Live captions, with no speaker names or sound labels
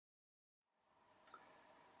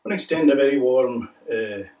I want to extend a very warm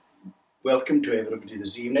welcome to everybody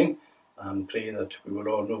this evening and pray that we will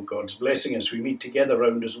all know God's blessing as we meet together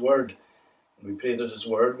around His Word. And we pray that His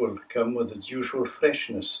Word will come with its usual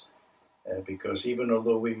freshness because even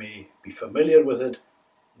although we may be familiar with it,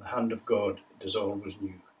 the hand of God is always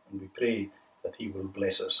new. And we pray that He will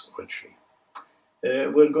bless us richly.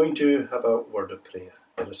 We're going to have a word of prayer.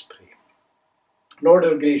 Let us pray. Lord,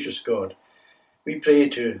 our gracious God, we pray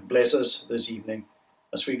to bless us this evening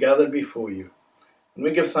as we gather before you. And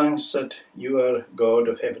we give thanks that you are God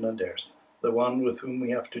of heaven and earth, the one with whom we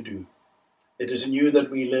have to do. It is in you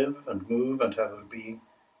that we live and move and have our being.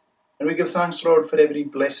 And we give thanks, Lord, for every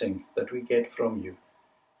blessing that we get from you,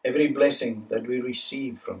 every blessing that we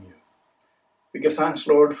receive from you. We give thanks,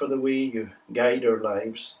 Lord, for the way you guide our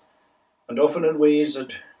lives, and often in ways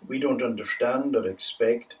that we don't understand or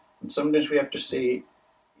expect, and sometimes we have to say,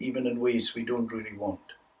 even in ways we don't really want.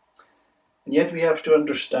 And yet we have to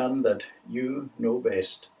understand that you know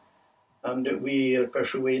best. And we are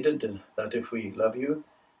persuaded that if we love you,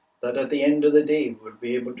 that at the end of the day we'll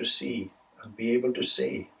be able to see and be able to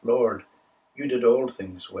say, Lord, you did all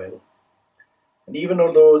things well. And even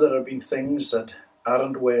although there have been things that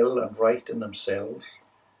aren't well and right in themselves,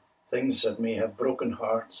 things that may have broken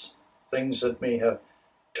hearts, things that may have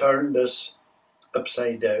turned us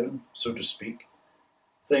upside down, so to speak,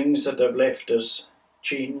 things that have left us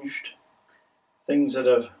changed, things that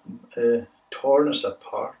have torn us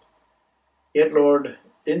apart. Yet, Lord,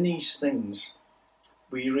 in these things,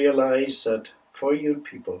 we realize that for your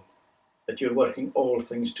people, that you're working all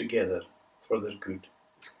things together for their good.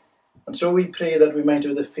 And so we pray that we might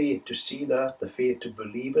have the faith to see that, the faith to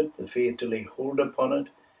believe it, the faith to lay hold upon it,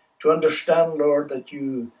 to understand, Lord, that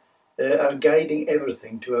you are guiding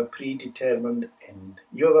everything to a predetermined end.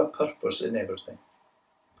 You have a purpose in everything.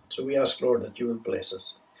 So we ask, Lord, that you will bless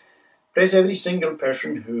us. Bless every single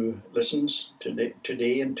person who listens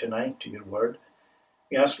today and tonight to your word.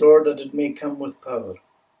 We ask, Lord, that it may come with power.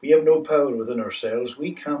 We have no power within ourselves.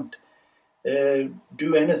 We can't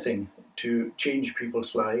do anything to change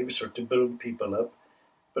people's lives or to build people up.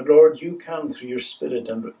 But Lord, you can through your Spirit.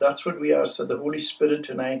 And that's what we ask, that the Holy Spirit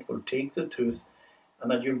tonight will take the truth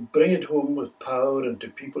and that you'll bring it home with power into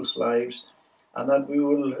people's lives, and that we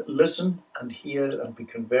will listen and hear and be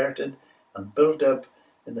converted and built up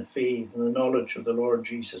in the faith and the knowledge of the Lord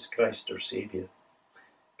Jesus Christ, our Saviour.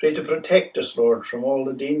 Pray to protect us, Lord, from all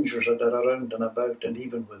the dangers that are around and about and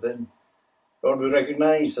even within. Lord, we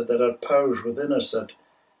recognise that there are powers within us that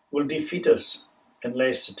will defeat us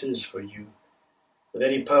unless it is for you. The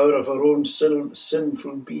very power of our own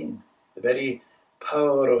sinful being, the very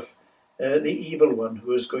power of the evil one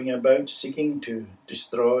who is going about seeking to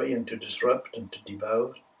destroy and to disrupt and to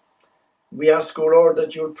devour. We ask, O Lord,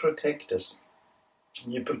 that you'll protect us.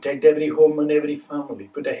 And you protect every home and every family.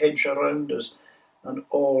 Put a hedge around us and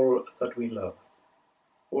all that we love.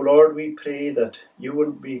 O Lord, we pray that you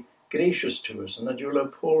will be gracious to us and that you'll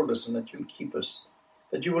uphold us and that you'll keep us.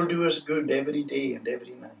 That you will do us good every day and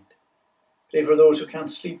every night. Pray for those who can't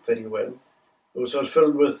sleep very well. Those who are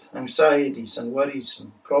filled with anxieties and worries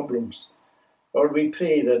and problems. Lord, we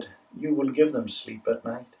pray that you will give them sleep at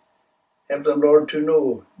night. Help them, Lord, to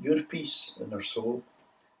know your peace in their soul.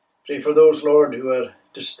 Pray for those, Lord, who are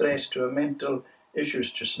distressed, who have mental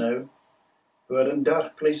issues just now, who are in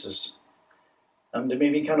dark places, and they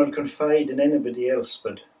maybe cannot confide in anybody else,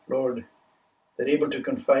 but, Lord, they're able to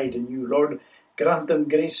confide in you. Lord, grant them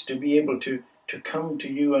grace to be able to come to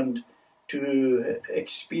you and to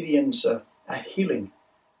experience a healing,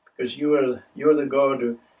 because you're the God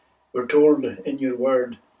who, we're told in your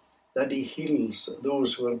word, that he heals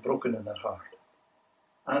those who are broken in their heart,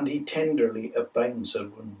 and he tenderly binds their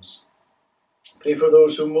wounds. Pray for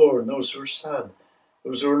those who mourn, those who are sad,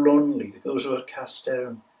 those who are lonely, those who are cast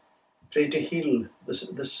down. Pray to heal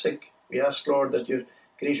the sick. We ask, Lord, that your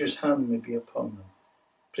gracious hand may be upon them.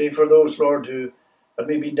 Pray for those, Lord, who are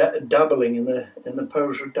maybe dabbling in the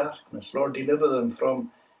powers of darkness. Lord, deliver them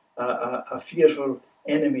from a fearful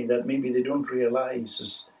enemy that maybe they don't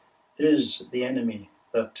realize is the enemy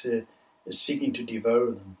that is seeking to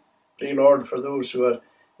devour them. Pray, Lord, for those who are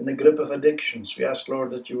in the grip of addictions. We ask, Lord,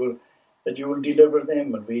 that you will deliver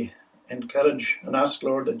them, and we encourage and ask,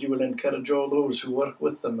 Lord, that you will encourage all those who work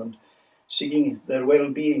with them and seeking their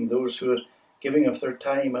well-being, those who are giving of their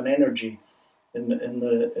time and energy in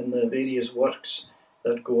the various works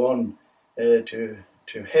that go on to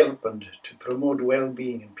help and to promote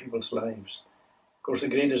well-being in people's lives. Of course, the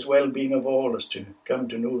greatest well-being of all is to come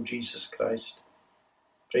to know Jesus Christ.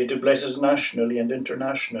 Pray to bless us nationally and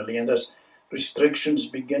internationally, and as restrictions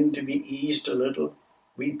begin to be eased a little,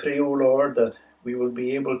 we pray, O Lord, that we will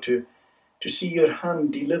be able to to see your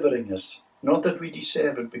hand delivering us. Not that we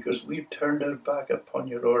deserve it, because we've turned our back upon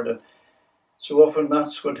you, Lord. And so often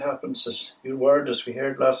that's what happens. As your word, as we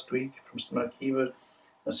heard last week from Mr. McKeever,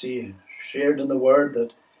 as he shared in the word,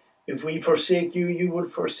 that if we forsake you, you will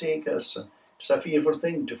forsake us. And it's a fearful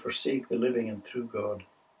thing to forsake the living and true God.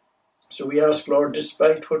 So we ask, Lord,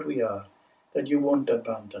 despite what we are, that you won't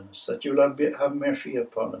abandon us, that you'll have mercy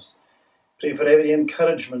upon us. Pray for every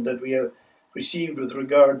encouragement that we have received with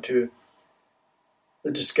regard to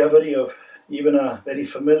the discovery of even a very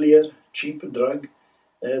familiar, cheap drug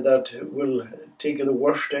that will take the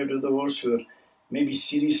worst out of those who are maybe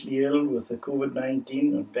seriously ill with the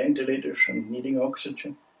COVID-19 and ventilators and needing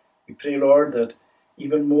oxygen. We pray, Lord, that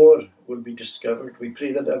even more will be discovered. We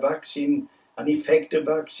pray that a vaccine, an effective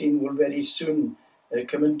vaccine, will very soon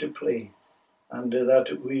come into play, and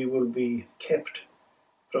that we will be kept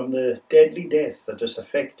from the deadly death that has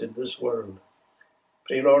affected this world.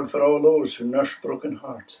 Pray, Lord, for all those who nurse broken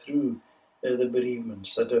hearts through the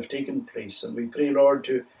bereavements that have taken place. And we pray, Lord,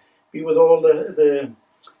 to be with all the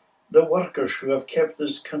workers who have kept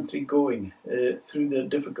this country going through the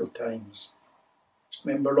difficult times.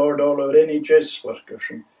 Remember, Lord, all our NHS workers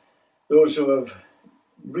and those who have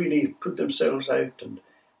really put themselves out and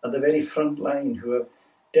at the very front line, who have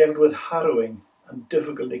dealt with harrowing and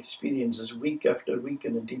difficult experiences week after week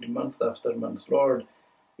and indeed month after month. Lord,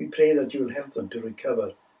 we pray that you will help them to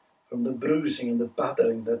recover from the bruising and the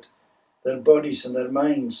battering that their bodies and their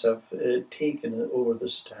minds have taken over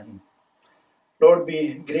this time. Lord,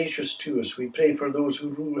 be gracious to us. We pray for those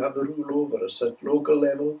who have the rule over us at local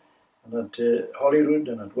level and at Holyrood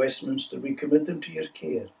and at Westminster. We commit them to your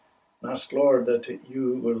care and ask, Lord, that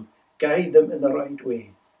you will guide them in the right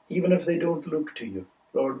way, even if they don't look to you.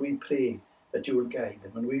 Lord, we pray that you will guide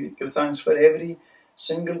them. And we give thanks for every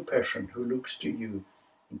single person who looks to you,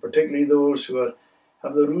 and particularly those who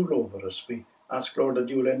have the rule over us. We ask, Lord, that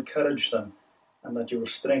you will encourage them and that you will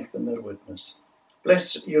strengthen their witness.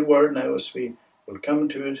 Bless your word now as we will come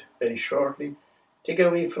to it very shortly. Take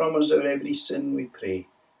away from us our every sin, we pray.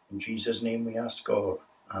 In Jesus' name we ask all.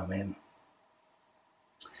 Amen.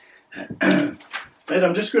 Right,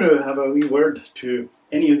 I'm just going to have a wee word to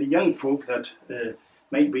any of the young folk that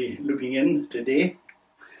might be looking in today.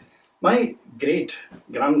 My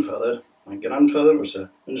great-grandfather, was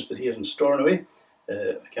a minister here in Stornoway,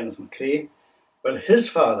 Kenneth McCrae. Well, his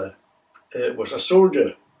father was a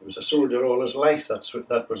soldier. He was a soldier all his life.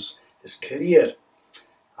 That was his career.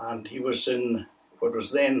 And he was in what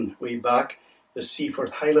was then, way back, the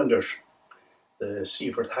Seaforth Highlanders. The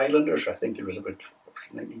Seaforth Highlanders, I think it was about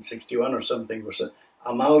 1961 or something, was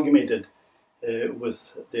amalgamated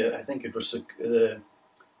with the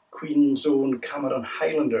Queen's Own Cameron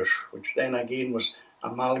Highlanders, which then again was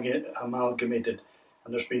amalgamated.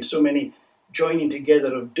 And there's been so many joining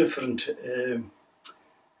together of different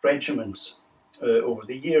regiments over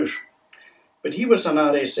the years. But he was an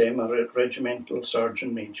RSM, a Regimental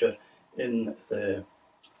Sergeant Major in the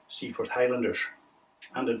Seaforth Highlanders.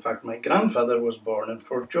 And in fact, my grandfather was born in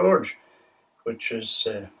Fort George, which is,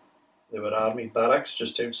 there were army barracks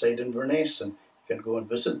just outside Inverness, and you can go and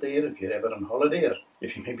visit there if you're ever on holiday, or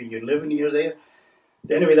if you live near there.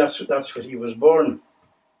 Anyway, that's where he was born.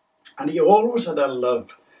 And he always had a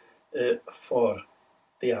love for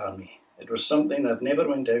the army. It was something that never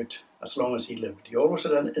went out as long as he lived. He always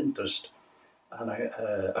had an interest and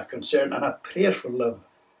a concern and a prayerful love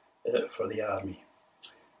for the army.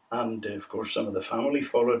 And of course, some of the family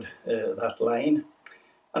followed that line.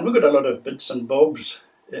 And we've got a lot of bits and bobs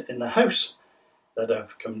in the house that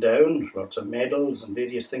have come down, lots of medals and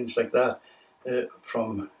various things like that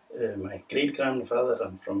from my great-grandfather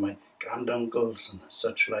and from my granduncles and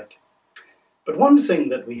such like. But one thing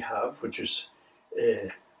that we have, which is,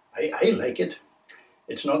 I like it,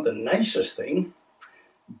 it's not the nicest thing,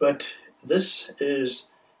 but this is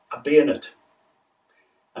a bayonet.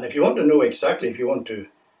 And if you want to know exactly, if you want to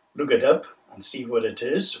look it up and see what it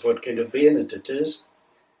is, what kind of bayonet it is,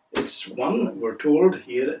 it's one, we're told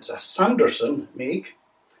here, it's a Sanderson make,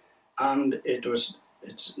 and it's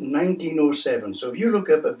 1907. So if you look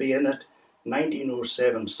up a bayonet,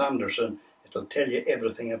 1907 Sanderson, it'll tell you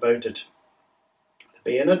everything about it. The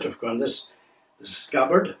bayonet, of course, this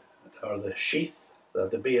scabbard, or the sheath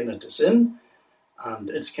that the bayonet is in, and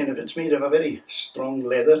it's made of a very strong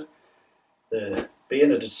leather. The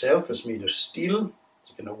bayonet itself is made of steel. It's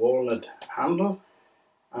a kind of walnut handle,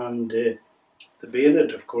 and the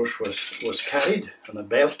bayonet, of course, was carried on a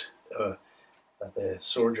belt that the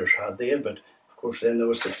soldiers had there, but of course then there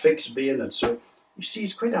was the fixed bayonet. So you see,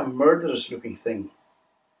 it's quite a murderous looking thing.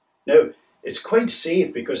 Now, it's quite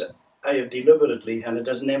safe because I have deliberately, and it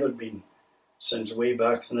has never been since way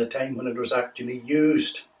back in the time when it was actually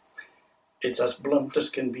used. It's as blunt as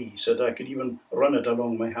can be, so that I could even run it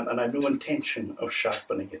along my hand, and I have no intention of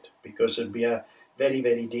sharpening it, because it'd be a very,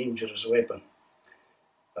 very dangerous weapon.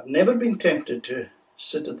 I've never been tempted to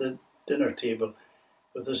sit at the dinner table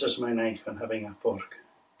with this as my knife and having a fork.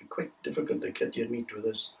 It'd be quite difficult to cut your meat with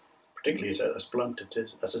this, particularly as blunt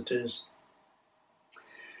as it is.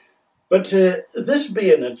 But this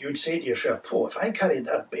bayonet, you'd say to yourself, oh, if I carried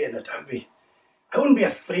that bayonet, I wouldn't be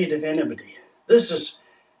afraid of anybody.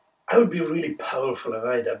 I would be really powerful if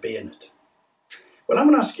I had a bayonet. Well, I'm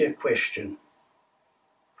going to ask you a question.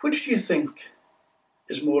 Which do you think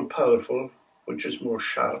is more powerful? Which is more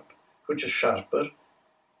sharp? Which is sharper?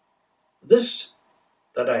 This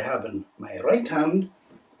that I have in my right hand,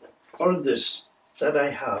 or this that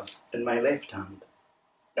I have in my left hand?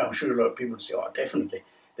 Now, I'm sure a lot of people say, oh, definitely,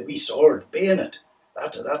 the wee sword, bayonet,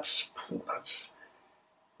 that's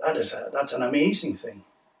an amazing thing.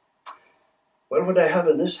 Well, what I have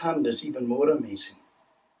in this hand is even more amazing.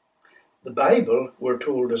 The Bible, we're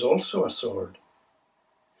told, is also a sword.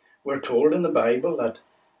 We're told in the Bible that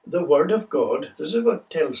the Word of God, this is what it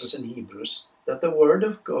tells us in Hebrews, that the Word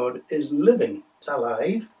of God is living, it's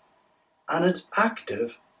alive, and it's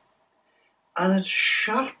active, and it's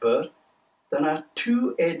sharper than a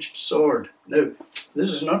two-edged sword. Now, this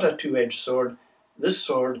is not a two-edged sword. This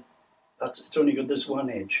sword, it's only got this one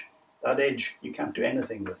edge. That edge you can't do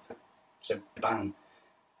anything with. Except bang.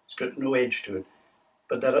 It's got no edge to it.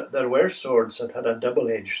 But there were swords that had a double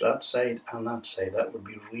edge, that side and that side. That would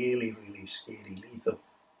be really, really scary, lethal.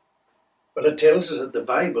 But it tells us that the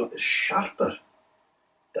Bible is sharper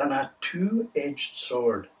than a two-edged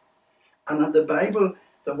sword. And that the Bible,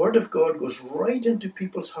 the Word of God, goes right into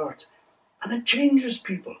people's hearts. And it changes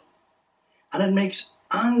people. And it makes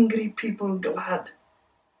angry people glad.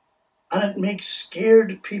 And it makes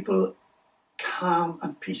scared people calm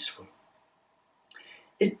and peaceful.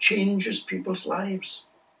 It changes people's lives.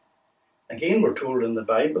 Again, we're told in the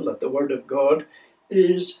Bible that the Word of God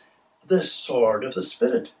is the sword of the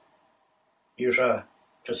Spirit. Here's a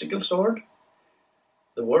physical sword.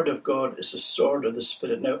 The Word of God is the sword of the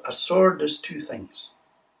Spirit. Now, a sword does two things.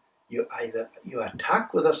 You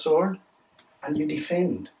attack with a sword and you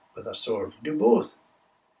defend with a sword. You do both.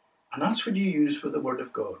 And that's what you use with the Word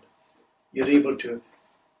of God. You're able to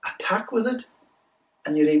attack with it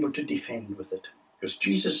and you're able to defend with it. Because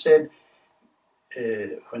Jesus said,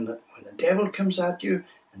 when the devil comes at you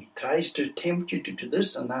and he tries to tempt you to do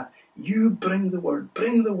this and that, you bring the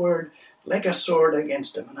word like a sword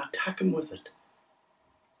against him and attack him with it.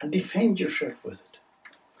 And defend yourself with it.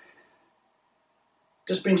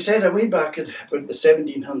 It's been said way back at about the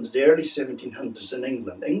 1700s, the early 1700s in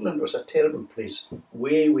England. England was a terrible place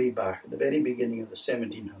way, way back at the very beginning of the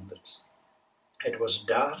 1700s. It was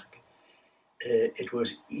dark. It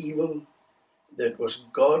was evil. It was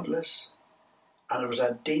godless. And it was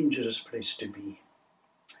a dangerous place to be.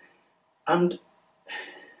 And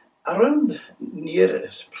around near,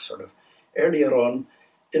 sort of earlier on,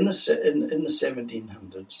 in the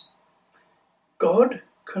 1700s, God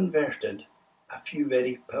converted a few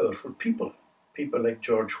very powerful people. People like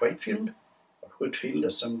George Whitefield, or Whitfield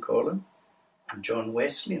as some call him, and John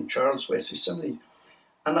Wesley and Charles Wesley, some of these,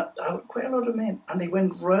 and quite a lot of men. And they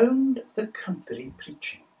went round the country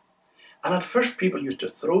preaching. And at first people used to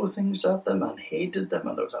throw things at them and hated them,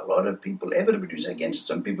 and there was a lot of people, everybody was against it.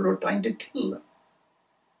 Some people were trying to kill them.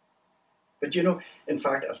 But in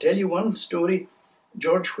fact, I'll tell you one story.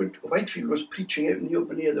 George Whitefield was preaching out in the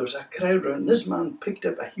open air. There was a crowd around. This man picked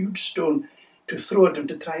up a huge stone to throw at him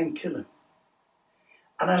to try and kill him.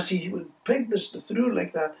 And as he would pick this to throw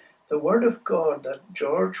like that, the word of God that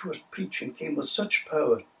George was preaching came with such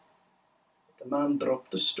power that the man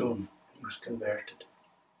dropped the stone and he was converted.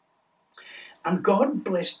 And God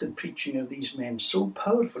blessed the preaching of these men so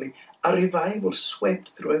powerfully, a revival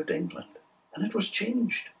swept throughout England, and it was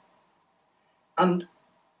changed. And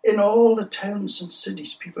in all the towns and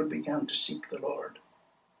cities, people began to seek the Lord.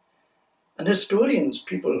 And historians,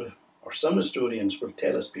 some historians will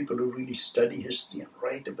tell us, people who really study history and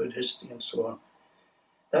write about history and so on,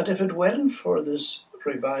 that if it weren't for this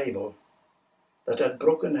revival that had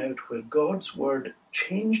broken out where God's word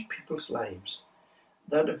changed people's lives,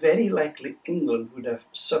 that very likely England would have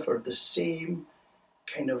suffered the same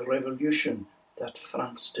kind of revolution that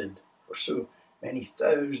France did, where so many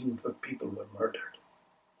thousands of people were murdered.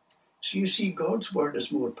 So you see, God's word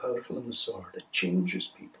is more powerful than the sword. It changes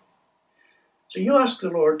people. So you ask the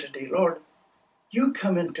Lord today, Lord, you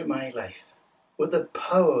come into my life with the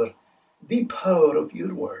power of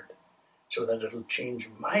your word, so that it'll change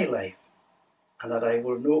my life and that I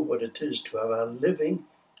will know what it is to have a living,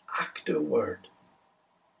 active word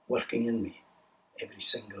working in me every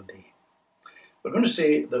single day. We're going to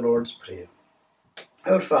say the Lord's Prayer.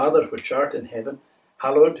 Our Father, which art in heaven,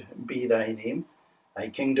 hallowed be thy name. Thy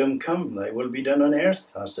kingdom come, thy will be done on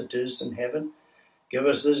earth as it is in heaven. Give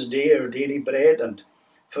us this day our daily bread, and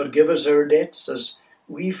forgive us our debts as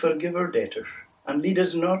we forgive our debtors. And lead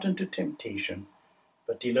us not into temptation,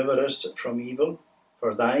 but deliver us from evil.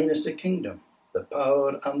 For thine is the kingdom, the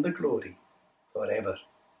power, and the glory, forever.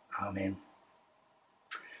 Amen.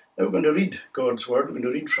 Now we're going to read God's word. We're going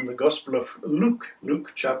to read from the Gospel of Luke,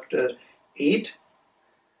 Luke chapter 8.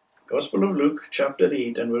 Gospel of Luke chapter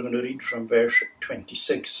 8, and we're going to read from verse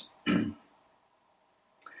 26. Then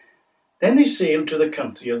they sailed to the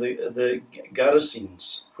country of the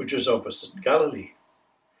Gerasenes, which is opposite Galilee.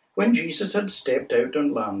 When Jesus had stepped out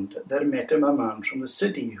on land, there met him a man from the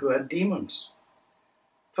city who had demons.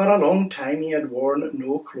 For a long time he had worn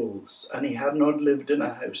no clothes, and he had not lived in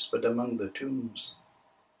a house but among the tombs.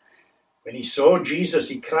 When he saw Jesus,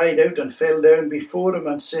 he cried out and fell down before him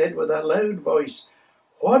and said with a loud voice,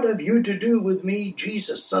 "What have you to do with me,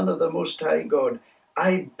 Jesus, Son of the Most High God?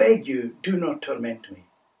 I beg you, do not torment me."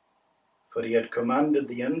 For he had commanded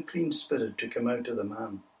the unclean spirit to come out of the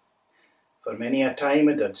man. For many a time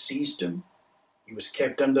it had seized him. He was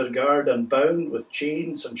kept under guard and bound with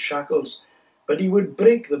chains and shackles, but he would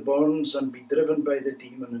break the bonds and be driven by the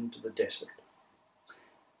demon into the desert.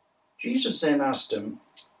 Jesus then asked him,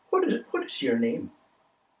 What is your name?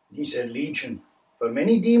 He said, Legion, for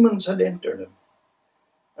many demons had entered him.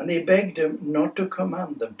 And they begged him not to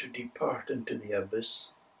command them to depart into the abyss.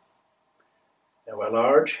 Now a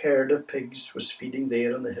large herd of pigs was feeding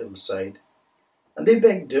there on the hillside, and they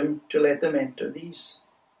begged him to let them enter these.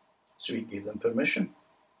 So he gave them permission.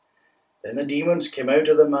 Then the demons came out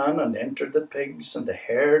of the man and entered the pigs, and the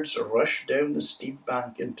herds rushed down the steep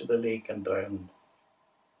bank into the lake and drowned.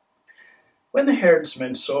 When the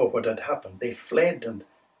herdsmen saw what had happened, they fled and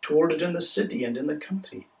told it in the city and in the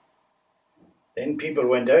country. Then people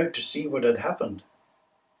went out to see what had happened,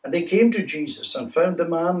 and they came to Jesus and found the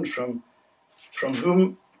man from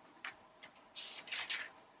whom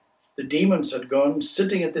the demons had gone,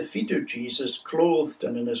 sitting at the feet of Jesus, clothed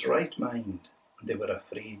and in his right mind, and they were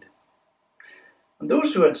afraid. And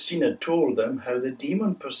those who had seen it told them how the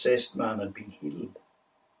demon-possessed man had been healed.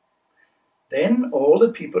 Then all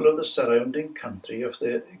the people of the surrounding country of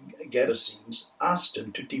the Gerasenes asked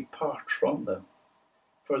him to depart from them,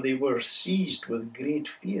 for they were seized with great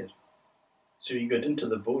fear. So he got into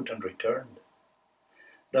the boat and returned.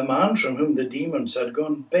 The man from whom the demons had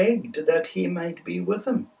gone begged that he might be with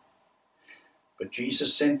him. But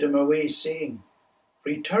Jesus sent him away, saying,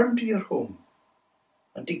 Return to your home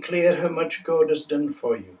and declare how much God has done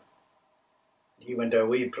for you. And he went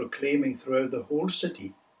away proclaiming throughout the whole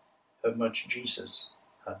city how much Jesus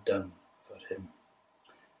had done for him.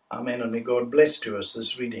 Amen, and may God bless to us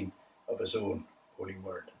this reading of his own holy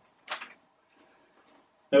word.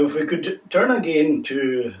 Now if we could turn again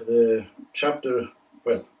to the chapter,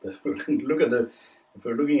 if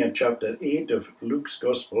we're looking at chapter 8 of Luke's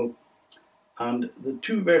Gospel, and the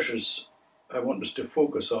two verses I want us to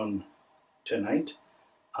focus on tonight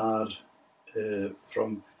are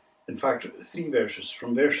three verses,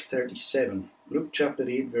 from verse 37. Luke chapter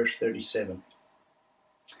 8, verse 37.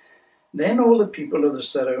 Then all the people of the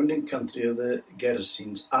surrounding country of the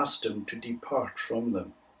Gerasenes asked him to depart from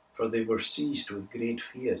them, for they were seized with great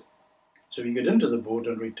fear. So he got into the boat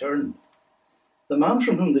and returned. The man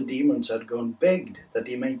from whom the demons had gone begged that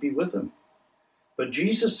he might be with him. But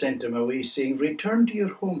Jesus sent him away, saying, Return to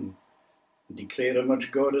your home and declare how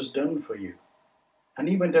much God has done for you. And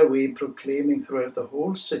he went away proclaiming throughout the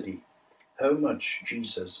whole city how much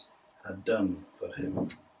Jesus had done for him.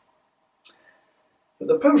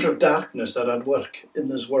 The powers of darkness are at work in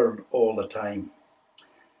this world all the time.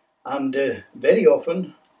 And very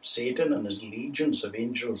often, Satan and his legions of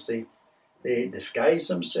angels, they disguise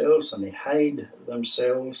themselves and they hide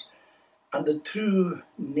themselves, and the true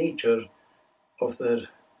nature of their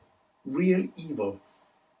real evil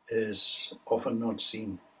is often not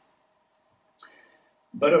seen.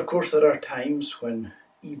 But of course there are times when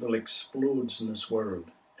evil explodes in this world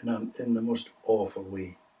in the most awful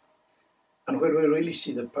way, and where we really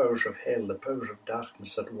see the powers of hell, the powers of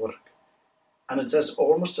darkness at work. And it's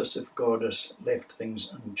almost as if God has left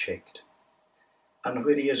things unchecked, and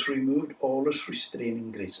where he has removed all his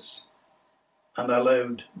restraining graces and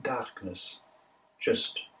allowed darkness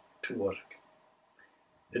just to work.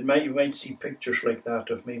 You might see pictures like that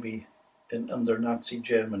of maybe under Nazi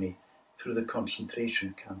Germany through the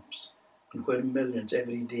concentration camps, and where millions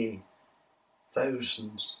every day,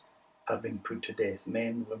 thousands are being put to death,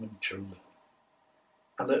 men, women, children.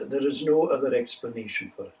 And there is no other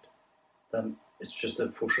explanation for it than it's just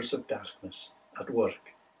the forces of darkness at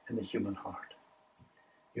work in the human heart.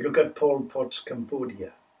 You look at Pol Pot's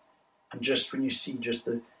Cambodia, and just when you see just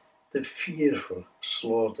the fearful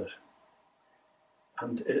slaughter,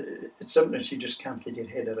 and it's sometimes you just can't get your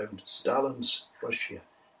head around. Stalin's Russia,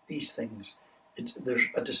 these things, there's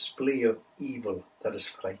a display of evil that is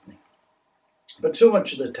frightening. But so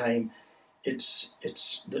much of the time, there's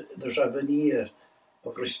a veneer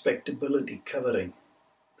of respectability covering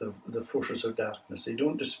the forces of darkness. They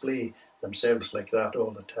don't display themselves like that all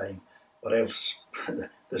the time, or else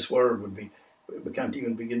this world would be, we can't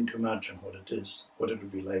even begin to imagine what it is, what it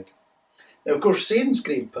would be like. Now, of course, Satan's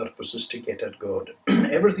great purpose is to get at God.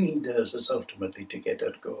 Everything he does is ultimately to get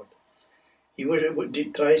at God. He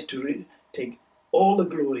tries to take all the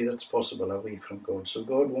glory that's possible away from God, so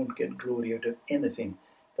God won't get glory out of anything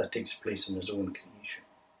that takes place in his own creation.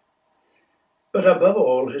 But above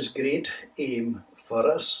all, his great aim for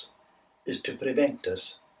us is to prevent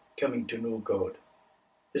us coming to know God.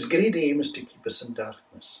 His great aim is to keep us in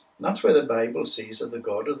darkness. And that's why the Bible says that the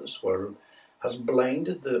God of this world has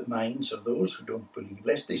blinded the minds of those who don't believe,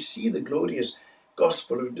 lest they see the glorious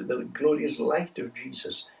gospel, the glorious light of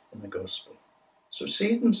Jesus in the gospel. So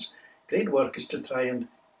Satan's great work is to try and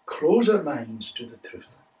close our minds to the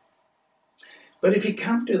truth. But if he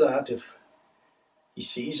can't do that, if he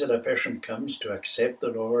sees that a person comes to accept the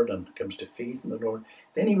Lord and comes to faith in the Lord,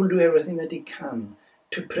 then he will do everything that he can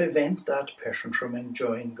to prevent that person from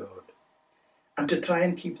enjoying God and to try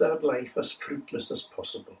and keep that life as fruitless as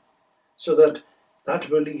possible, so that that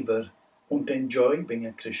believer won't enjoy being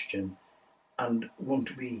a Christian and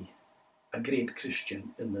won't be a great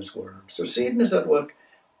Christian in this world. So Satan is at work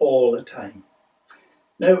all the time.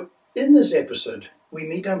 Now, in this episode, we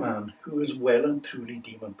meet a man who is well and truly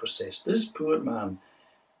demon-possessed. This poor man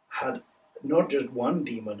had not just one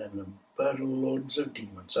demon in him, but loads of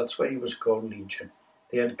demons. That's why he was called Legion.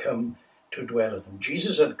 They had come to dwell in him.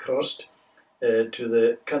 Jesus had crossed to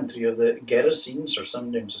the country of the Gerasenes, or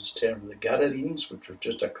sometimes it's termed the Gadarenes, which are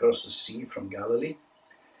just across the sea from Galilee.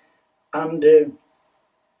 And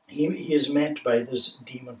he is met by this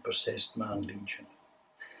demon-possessed man, Legion.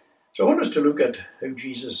 So I want us to look at how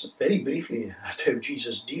Jesus, very briefly, at how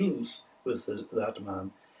Jesus deals with that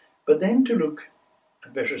man, but then to look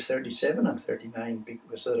at verses 37 and 39,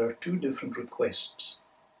 because there are two different requests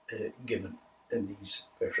given in these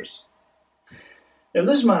verses. Now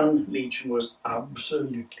this man, Legion, was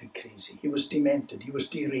absolutely crazy. He was demented, he was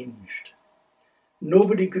deranged.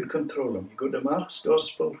 Nobody could control him. You go to Mark's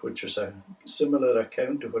Gospel, which is a similar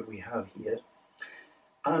account of what we have here,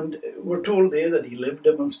 and we're told there that he lived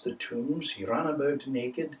amongst the tombs, he ran about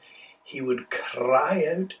naked, he would cry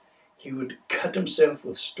out, he would cut himself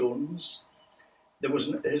with stones. There was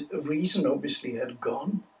a reason, obviously, had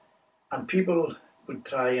gone, and people would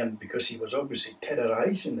try, and because he was obviously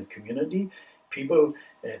terrorizing the community, people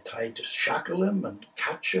tried to shackle him and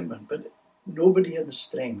catch him, but nobody had the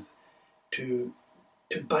strength to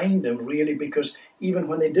bind him, really, because even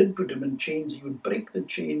when they did put him in chains, he would break the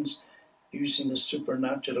chains using the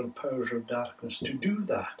supernatural powers of darkness to do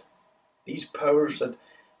that. These powers that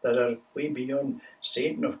are way beyond.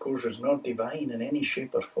 Satan, of course, is not divine in any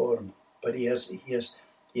shape or form, but he has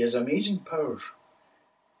amazing powers.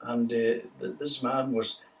 And this man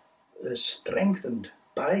was strengthened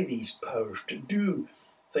by these powers to do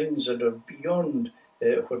things that are beyond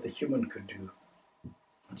what the human could do.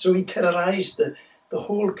 And so he terrorized the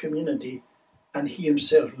whole community, and he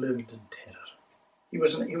himself lived in terror. He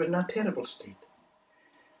was in a terrible state.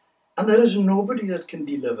 And there is nobody that can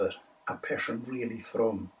deliver a person really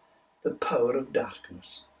from the power of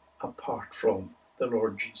darkness apart from the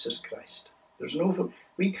Lord Jesus Christ.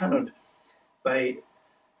 We cannot, by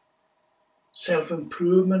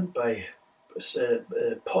self-improvement, by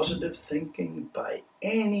positive thinking, by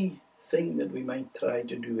anything that we might try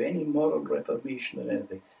to do, any moral reformation or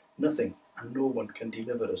anything, nothing and no one can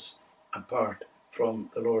deliver us apart from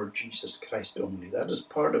the Lord Jesus Christ only. That is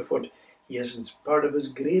part of what he has, it's part of his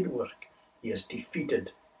great work. He has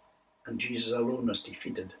defeated, and Jesus alone has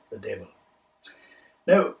defeated the devil.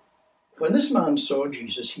 Now, when this man saw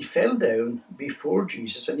Jesus, he fell down before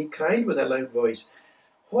Jesus and he cried with a loud voice,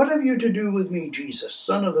 "What have you to do with me, Jesus,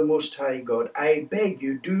 Son of the Most High God? I beg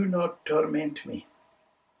you, do not torment me."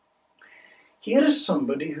 Here is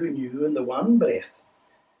somebody who knew in the one breath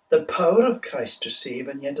the power of Christ to save,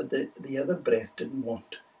 and yet at the other breath didn't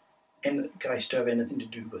want Christ to have anything to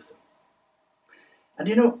do with him. And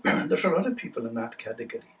you know, there's a lot of people in that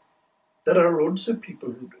category. There are loads of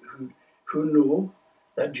people who know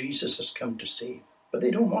that Jesus has come to save, but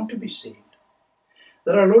they don't want to be saved.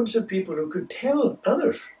 There are loads of people who could tell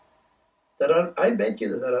others. I bet you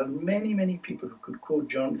that there are many, many people who could quote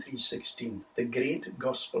John 3:16, the great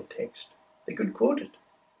gospel text. They could quote it.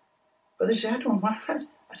 But they say, I don't want that.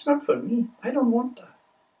 That's not for me. I don't want that.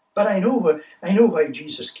 But I know why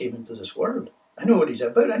Jesus came into this world. I know what he's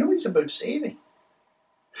about. I know he's about saving.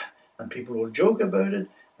 And people will joke about it,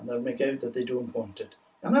 and they'll make out that they don't want it.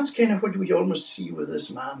 And that's kind of what we almost see with this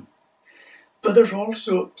man. But there's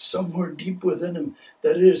also somewhere deep within him,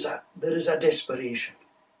 there is a desperation.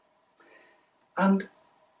 And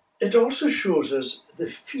it also shows us the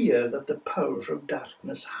fear that the powers of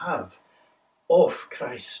darkness have of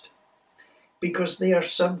Christ, because they are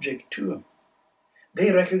subject to him.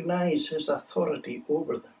 They recognize his authority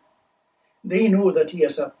over them. They know that he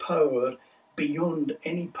has a power beyond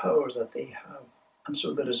any power that they have. And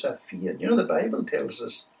so there is a fear. You know, the Bible tells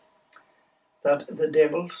us that the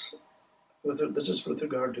devils, this is with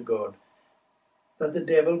regard to God, that the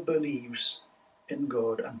devil believes in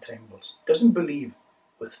God and trembles. Doesn't believe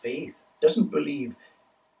with faith. Doesn't believe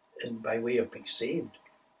by way of being saved.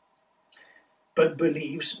 But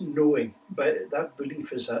believes knowing. That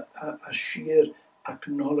belief is a sheer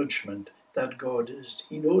acknowledgement that God is.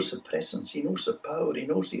 He knows the presence. He knows the power. He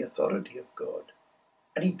knows the authority of God.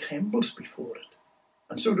 And he trembles before it.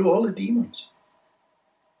 And so do all the demons.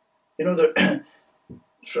 You know,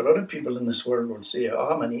 there's a lot of people in this world will say, oh,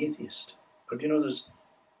 I'm an atheist. But you know, there's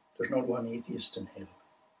not one atheist in hell.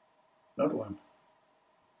 Not one.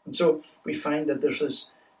 And so we find that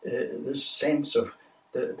there's this sense of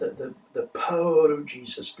the power of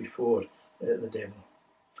Jesus before the devil,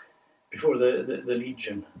 before the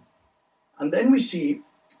legion. And then we see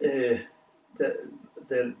this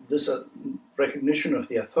recognition of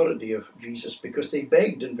the authority of Jesus, because they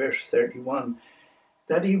begged in verse 31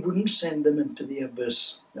 that he wouldn't send them into the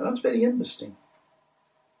abyss. Now that's very interesting,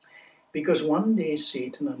 because one day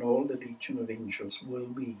Satan and all the legion of angels will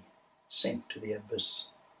be sent to the abyss,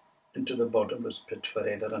 into the bottomless pit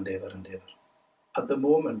forever and ever and ever. At the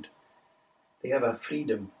moment, they have a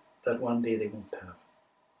freedom that one day they won't have.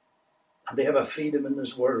 And they have a freedom in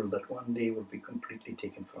this world that one day will be completely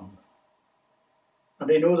taken from them. And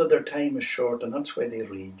they know that their time is short, and that's why they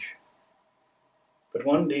rage. But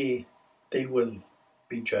one day they will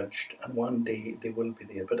be judged, and one day they will be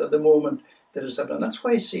there. But at the moment, there is that, and that's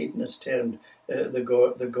why Satan is termed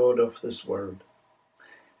the god of this world.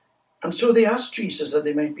 And so they asked Jesus that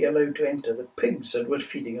they might be allowed to enter the pigs that were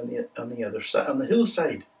feeding on the other side, on the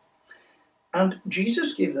hillside. And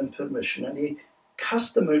Jesus gave them permission, and he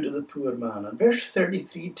cast them out of the poor man. And verse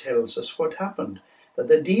 33 tells us what happened, that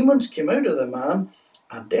the demons came out of the man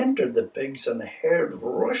and entered the pigs, and the herd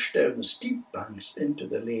rushed down the steep banks into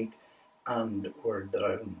the lake and were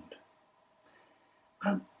drowned.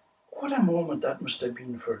 And what a moment that must have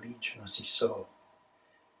been for Legion as he saw.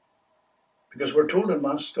 Because we're told in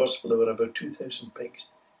Mark's Gospel there were about 2,000 pigs.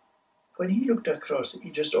 When he looked across, he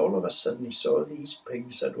just all of a sudden he saw these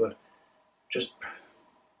pigs that were just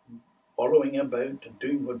wallowing about and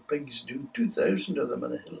doing what pigs do, 2,000 of them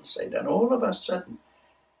on the hillside. And all of a sudden,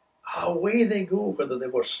 away they go, whether they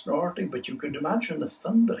were snorting, but you could imagine the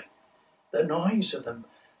thundering, the noise of them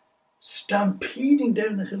stampeding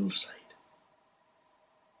down the hillside.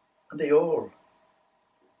 And they all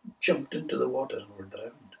jumped into the water and were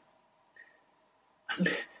drowned. And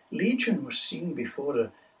Legion was seen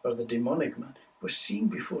before, or the demonic man was seen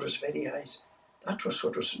before his very eyes. That was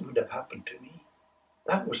what would have happened to me.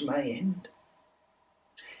 That was my end.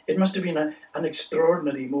 It must have been an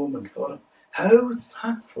extraordinary moment for him. How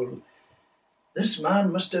thankful this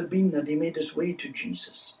man must have been that he made his way to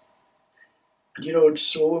Jesus. And you know, it's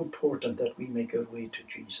so important that we make our way to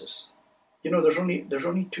Jesus. You know, there's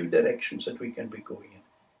only two directions that we can be going in.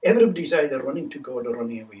 Everybody's either running to God or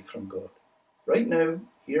running away from God. Right now,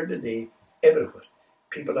 here today, everywhere,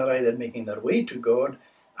 people are either making their way to God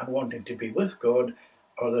and wanting to be with God,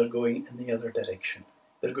 or they're going in the other direction.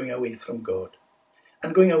 They're going away from God.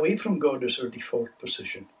 And going away from God is our default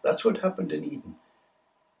position. That's what happened in Eden.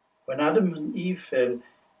 When Adam and Eve fell,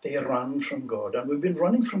 they ran from God. And we've been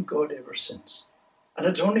running from God ever since. And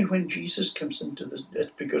it's only when Jesus comes into this,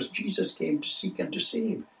 it's because Jesus came to seek and to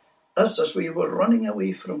save us as we were running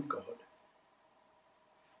away from God,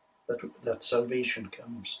 that salvation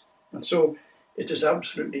comes. And so it is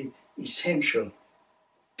absolutely essential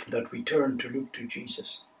that we turn to look to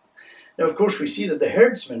Jesus. Now, of course, we see that the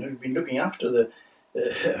herdsmen who've been looking after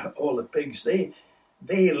all the pigs,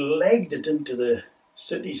 they legged it into the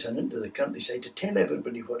cities and into the countryside to tell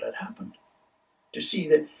everybody what had happened. To see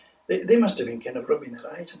that they must have been kind of rubbing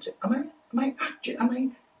their eyes and saying, am I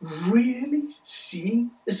really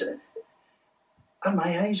seeing this? Are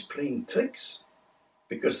my eyes playing tricks?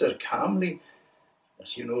 because they're calmly,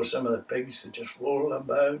 as you know, some of the pigs, they just roll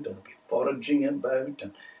about and they'll be foraging about,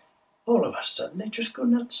 and all of a sudden they just go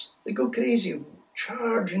nuts. They go crazy,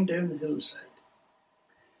 charging down the hillside.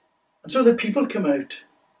 And so the people come out.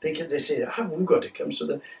 They say, we've got to come, so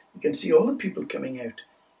that you can see all the people coming out,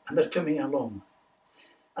 and they're coming along.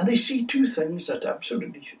 And they see two things that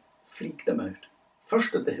absolutely freak them out.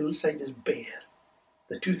 First, that the hillside is bare.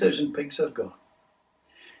 The 2,000 pigs are gone.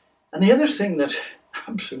 And the other thing that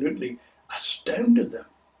absolutely astounded them,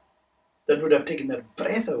 that would have taken their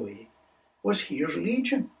breath away, was here's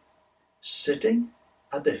Legion, sitting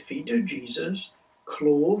at the feet of Jesus,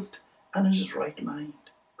 clothed and in his right mind,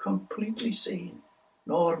 completely sane,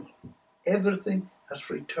 normal. Everything has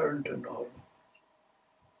returned to normal.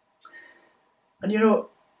 And you know,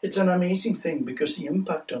 it's an amazing thing because the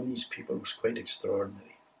impact on these people was quite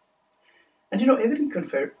extraordinary. And you know,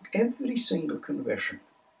 every single conversion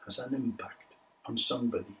has an impact on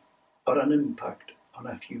somebody or an impact on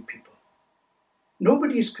a few people.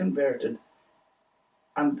 Nobody is converted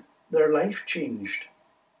and their life changed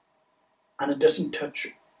and it doesn't touch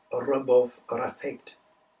or rub off or affect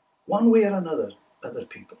one way or another other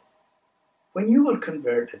people. When you were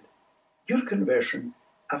converted, your conversion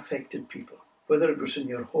affected people, whether it was in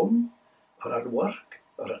your home or at work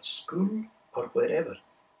or at school or wherever.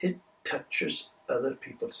 It touches other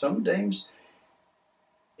people. Sometimes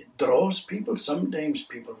it draws people, sometimes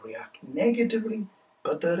people react negatively,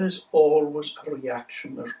 but there is always a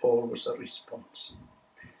reaction, there's always a response.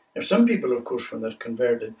 Now, some people, of course, when they're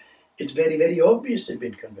converted, it's very, very obvious they've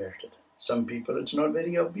been converted. Some people, it's not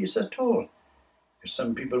very obvious at all.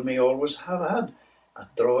 Some people may always have had a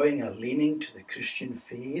drawing, a leaning to the Christian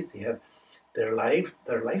faith. They have their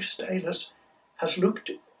lifestyle has looked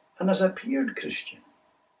and has appeared Christian.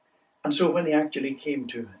 And so when they actually came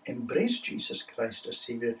to embrace Jesus Christ as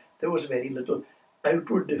Saviour, there was very little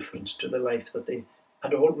outward difference to the life that they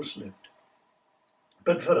had always lived.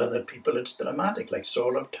 But for other people it's dramatic, like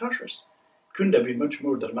Saul of Tarsus. Couldn't have been much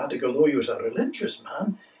more dramatic, although he was a religious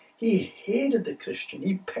man. He hated the Christian,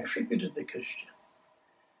 he persecuted the Christian.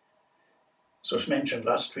 So as mentioned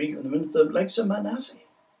last week, when the likes of Manasseh,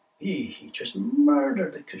 he just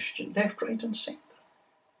murdered the Christian, left, right and centre.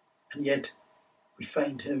 And yet we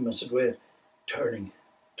find him, as it were, turning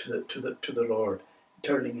to the Lord,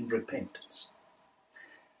 turning in repentance.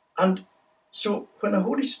 And so when the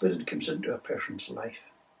Holy Spirit comes into a person's life,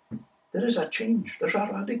 there is a change, there's a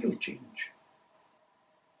radical change.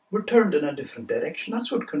 We're turned in a different direction.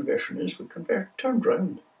 That's what conversion is. We turned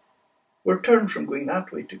round. We're turned from going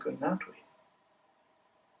that way to going that way.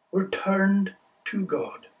 We're turned to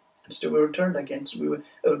God. Instead, we were turned against,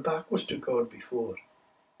 our back was to God before.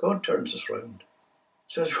 God turns us round.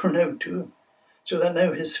 So that we're now to him. So that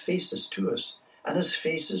now his face is to us. And his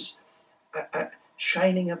face is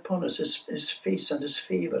shining upon us. His face and his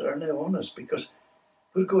favour are now on us because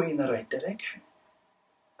we're going in the right direction.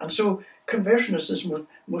 And so conversion is this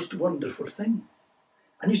most wonderful thing.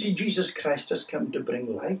 And you see, Jesus Christ has come to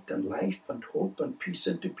bring light and life and hope and peace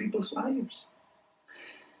into people's lives.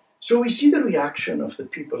 So we see the reaction of the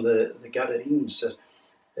people, the Gadarenes,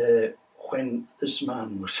 when this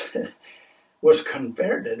man was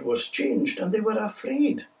converted, was changed, and they were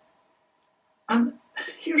afraid. And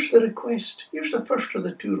here's the request. Here's the first of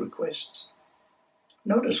the two requests.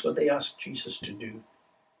 Notice what they asked Jesus to do.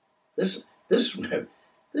 This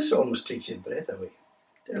almost takes your breath away.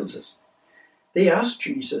 It tells us. They asked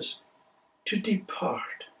Jesus to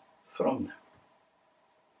depart from them.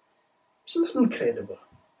 Isn't that incredible?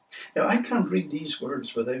 Now, I can't read these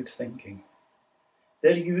words without thinking.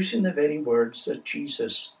 They're using the very words that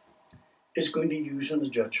Jesus is going to use in the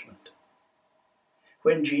judgment.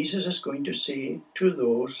 When Jesus is going to say to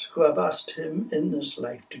those who have asked him in this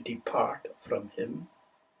life to depart from him,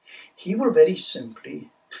 he will very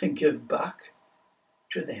simply give back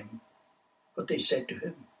to them what they said to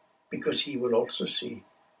him, because he will also say,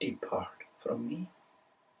 depart from me.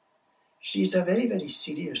 See, it's a very, very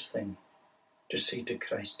serious thing to say to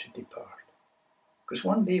Christ to depart, because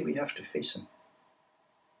one day we have to face him.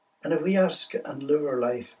 And if we ask and live our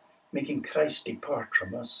life making Christ depart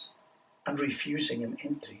from us and refusing him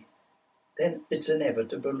entry, then it's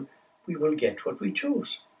inevitable we will get what we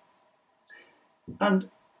chose. And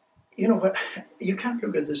you know what, you can't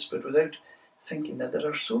look at this but without thinking that there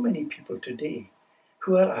are so many people today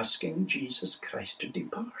who are asking Jesus Christ to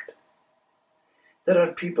depart. There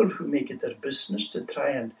are people who make it their business to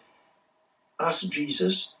try and ask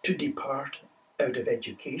Jesus to depart out of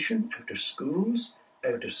education, out of schools,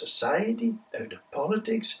 out of society, out of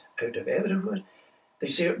politics, out of everywhere. They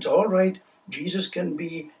say it's all right, Jesus can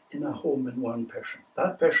be in a home in one person.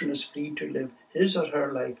 That person is free to live his or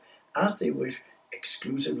her life as they wish,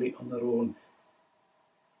 exclusively on their own.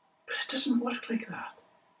 But it doesn't work like that.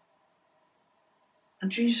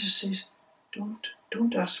 And Jesus says,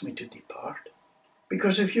 don't ask me to depart.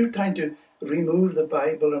 Because if you're trying to remove the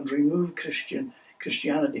Bible and remove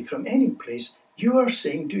Christianity from any place, you are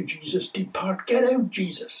saying to Jesus, depart, get out,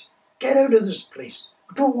 Jesus. Get out of this place.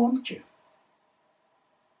 I don't want you.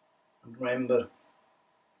 And remember,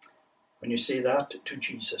 when you say that to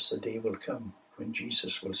Jesus, the day will come when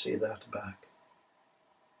Jesus will say that back.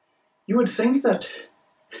 You would think that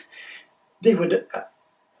they would,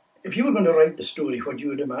 if you were going to write the story, what you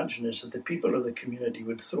would imagine is that the people of the community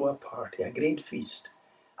would throw a party, a great feast.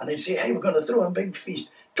 And they'd say, hey, we're going to throw a big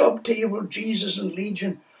feast. Top table, Jesus and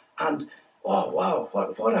Legion. And, oh, wow,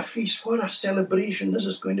 what a feast, what a celebration this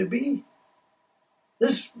is going to be.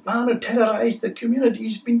 This man who terrorized the community,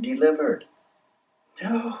 he's been delivered.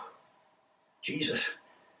 No, Jesus,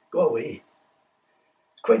 go away.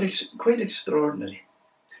 Quite extraordinary.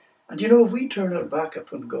 And if we turn our back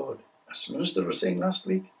upon God, as the minister was saying last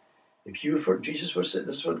week, Jesus was saying,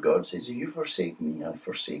 this is what God says, if you forsake me, I'll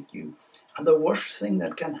forsake you. And the worst thing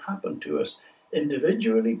that can happen to us,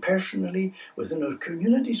 individually, personally, within our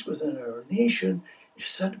communities, within our nation,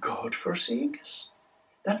 is that God forsakes us.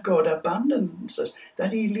 That God abandons us,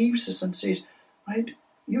 that he leaves us and says, right,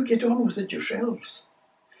 you get on with it yourselves.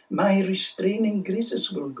 My restraining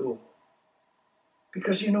graces will go.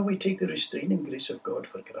 Because, we take the restraining grace of God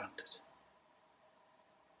for granted.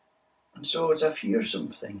 And so it's a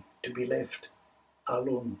fearsome thing to be left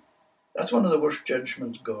alone. That's one of the worst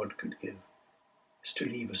judgments God could give, is to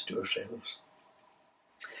leave us to ourselves.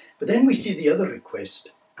 But then we see the other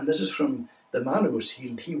request, and this is from the man who was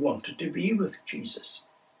healed. He wanted to be with Jesus.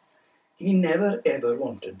 He never ever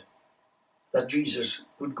wanted that Jesus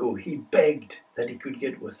would go. He begged that he could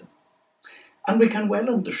get with him. And we can well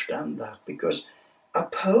understand that, because a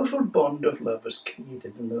powerful bond of love is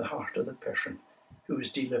created in the heart of the person who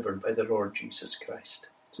is delivered by the Lord Jesus Christ.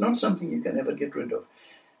 It's not something you can ever get rid of.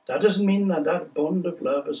 That doesn't mean that bond of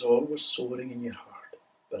love is always soaring in your heart,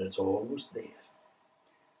 but it's always there.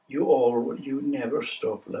 You never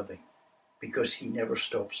stop loving, because he never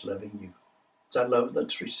stops loving you. It's a love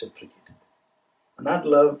that's reciprocated. And that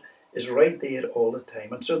love is right there all the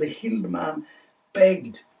time. And so the healed man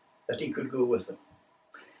begged that he could go with him.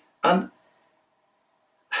 And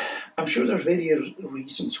I'm sure there's various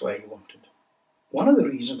reasons why he wanted. One of the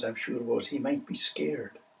reasons, I'm sure, was he might be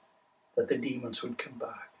scared that the demons would come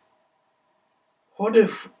back. What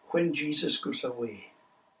if when Jesus goes away,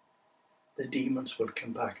 the demons will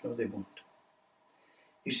come back? No, they won't.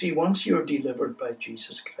 You see, once you're delivered by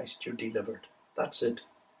Jesus Christ, you're delivered. That's it.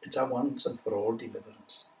 It's a once and for all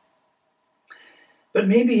deliverance. But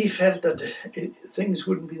maybe he felt that things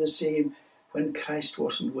wouldn't be the same when Christ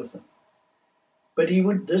wasn't with him. But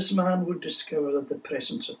this man would discover that the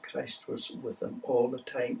presence of Christ was with him all the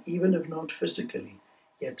time, even if not physically,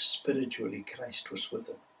 yet spiritually Christ was with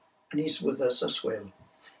him. And he's with us as well.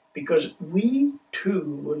 Because we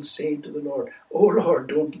too will say to the Lord, oh Lord,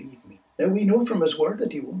 don't leave me. Now we know from his word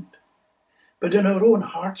that he won't. But in our own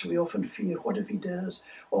hearts we often fear, what if he does?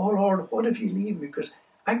 Oh Lord, what if you leave me? Because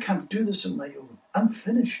I can't do this on my own. I'm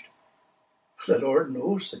finished. The Lord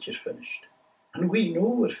knows that you're finished. And we know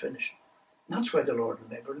we're finished. And that's why the Lord will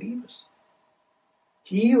never leave us.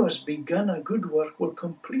 He who has begun a good work will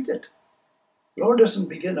complete it. The Lord doesn't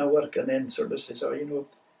begin a work and then sort of says,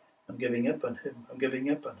 I'm giving up on him. I'm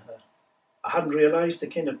giving up on her. I hadn't realised the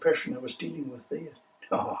kind of person I was dealing with there.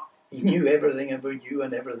 No, he knew everything about you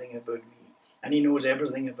and everything about me. And he knows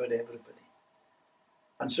everything about everybody.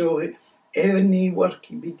 And so any work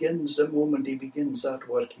he begins, the moment he begins that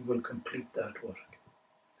work, he will complete that work.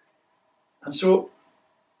 And so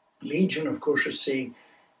Legion, of course, is saying,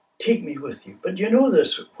 take me with you. But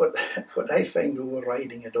this, what I find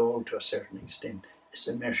overriding it all to a certain extent is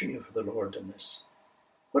the mercy of the Lord in this.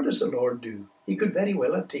 What does the Lord do? He could very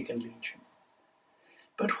well have taken Legion.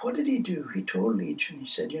 But what did he do? He told Legion, he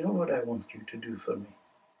said, you know what I want you to do for me?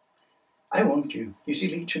 I want you. You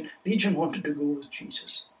see, Legion wanted to go with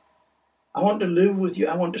Jesus. I want to live with you.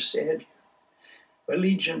 I want to serve you. Well,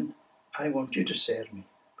 Legion, I want you to serve me.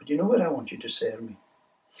 But you know what I want you to serve me?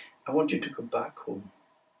 I want you to go back home.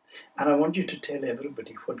 And I want you to tell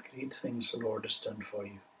everybody what great things the Lord has done for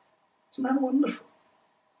you. Isn't that wonderful?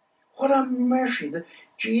 What a mercy that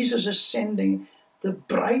Jesus is sending the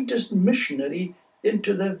brightest missionary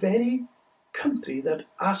into the very country that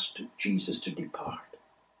asked Jesus to depart.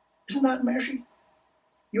 Isn't that mercy?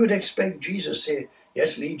 You would expect Jesus to say,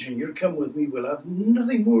 yes, Legion, you'll come with me. We'll have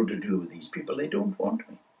nothing more to do with these people. They don't want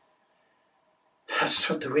me. That's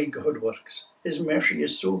not the way God works. His mercy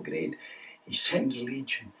is so great. He sends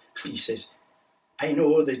legion. And he says, I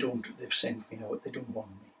know they've sent me out, they don't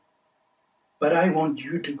want me. But I want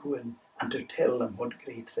you to go in and to tell them what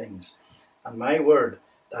great things. And my word,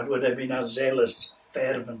 that would have been a zealous,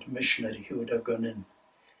 fervent missionary who would have gone in.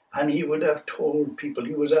 And he would have told people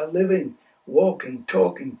he was a living, walking,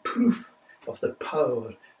 talking proof of the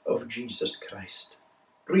power of Jesus Christ.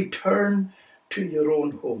 Return to your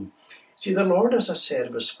own home. See, the Lord has a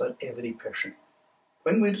service for every person.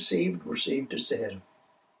 When we're saved to serve.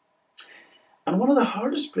 And one of the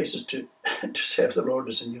hardest places to serve the Lord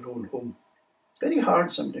is in your own home. It's very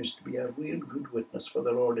hard sometimes to be a real good witness for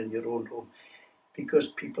the Lord in your own home because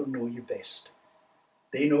people know you best.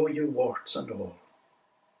 They know your warts and all.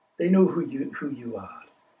 They know who you are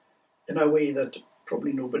in a way that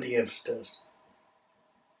probably nobody else does.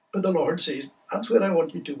 But the Lord says, that's where I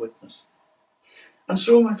want you to witness. And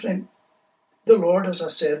so, my friend, the Lord has a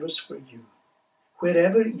service for you.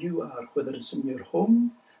 Wherever you are, whether it's in your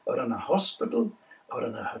home, or in a hospital, or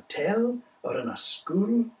in a hotel, or in a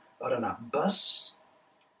school, or in a bus.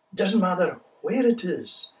 It doesn't matter where it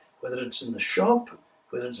is, whether it's in the shop,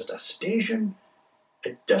 whether it's at a station.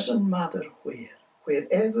 It doesn't matter where.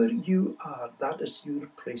 Wherever you are, that is your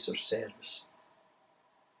place of service.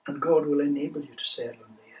 And God will enable you to serve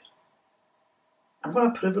Him there. And what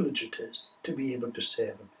a privilege it is to be able to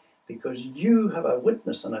serve Him, because you have a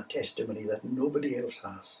witness and a testimony that nobody else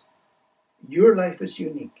has. Your life is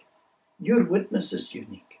unique. Your witness is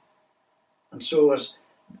unique. And so as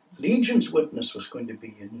Legion's witness was going to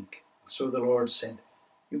be unique, so the Lord said,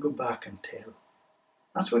 you go back and tell.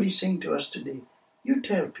 That's what He's saying to us today. You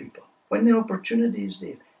tell people. When the opportunity is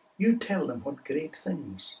there, you tell them what great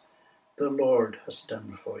things the Lord has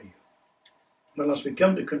done for you. Well, as we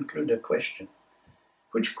come to conclude a question,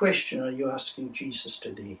 which question are you asking Jesus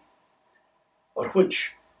today? Or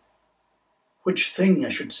which thing, I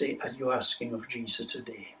should say, are you asking of Jesus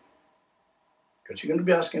today? Because you're going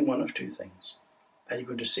to be asking one of two things. Are you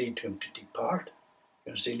going to say to Him to depart?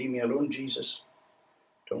 You're going to say, leave me alone, Jesus.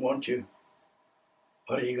 Don't want you.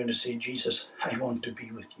 Or are you going to say, Jesus, I want to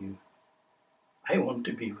be with you. I want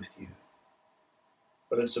to be with you.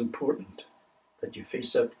 But it's important that you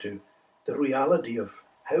face up to the reality of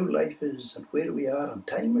how life is and where we are, and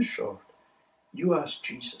time is short. You ask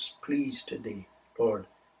Jesus, please today, Lord,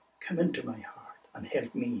 come into my heart and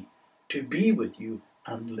help me to be with you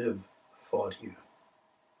and live for you.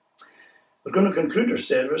 We're going to conclude our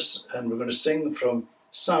service and we're going to sing from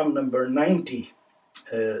Psalm number 90.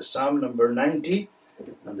 Psalm number 90,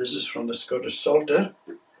 and this is from the Scottish Psalter.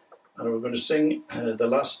 And we're going to sing the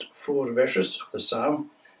last 4 verses of the psalm.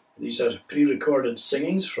 These are pre-recorded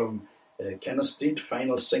singings from Kenneth Street,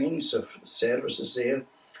 final singings of services there.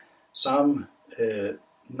 Psalm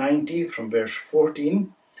 90 from verse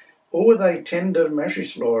 14. O thy tender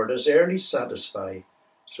mercies, Lord, as early satisfy,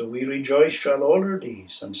 so we rejoice shall all our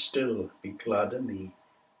days, and still be glad in thee.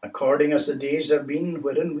 According as the days have been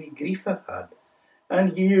wherein we grief have had,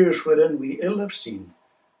 and years wherein we ill have seen,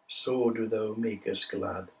 so do thou make us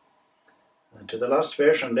glad. And to the last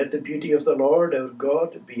verse, and let the beauty of the Lord our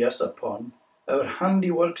God be us upon, our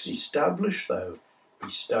handiworks establish thou,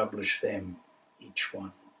 establish them each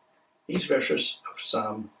one. These verses of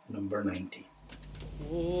Psalm number 90.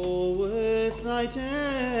 Oh, with thy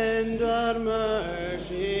tender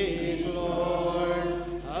mercies, Lord,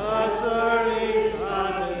 us early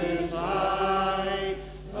satisfy,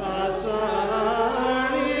 us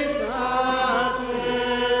early satisfy,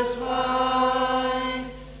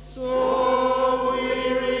 so we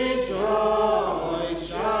rejoice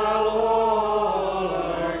shall all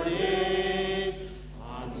our days,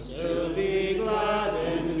 and still be glad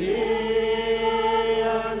in thee,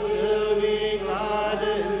 and still be glad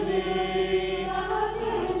in thee,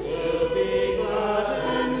 and still be glad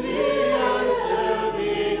in thee, and still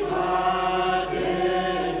be glad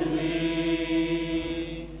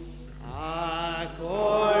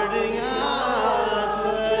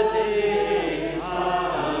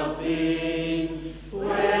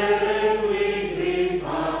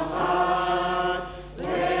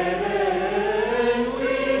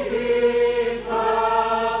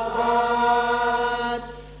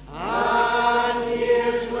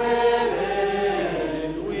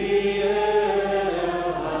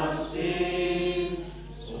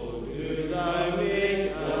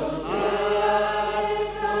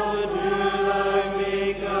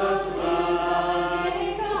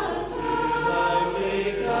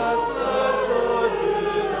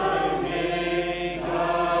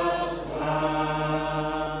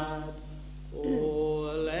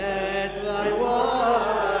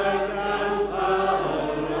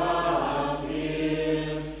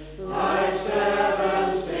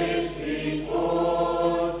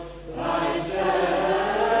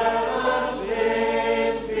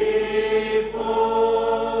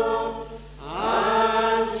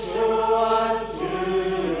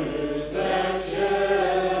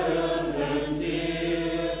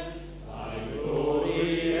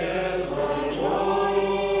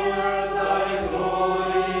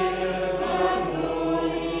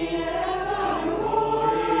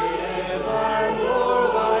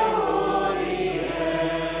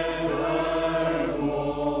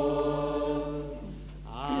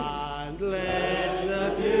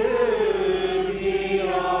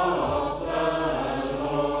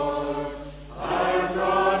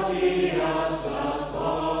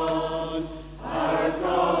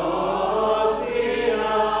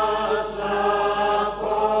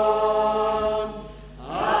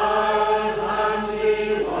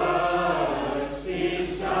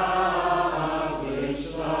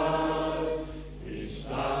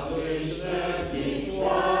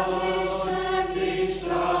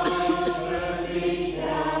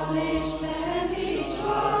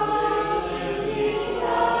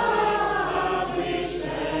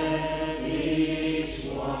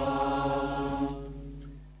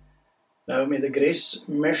Now may the grace,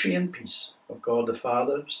 mercy and peace of God the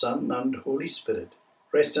Father, Son and Holy Spirit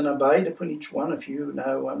rest and abide upon each one of you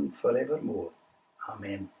now and forevermore.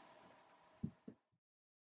 Amen.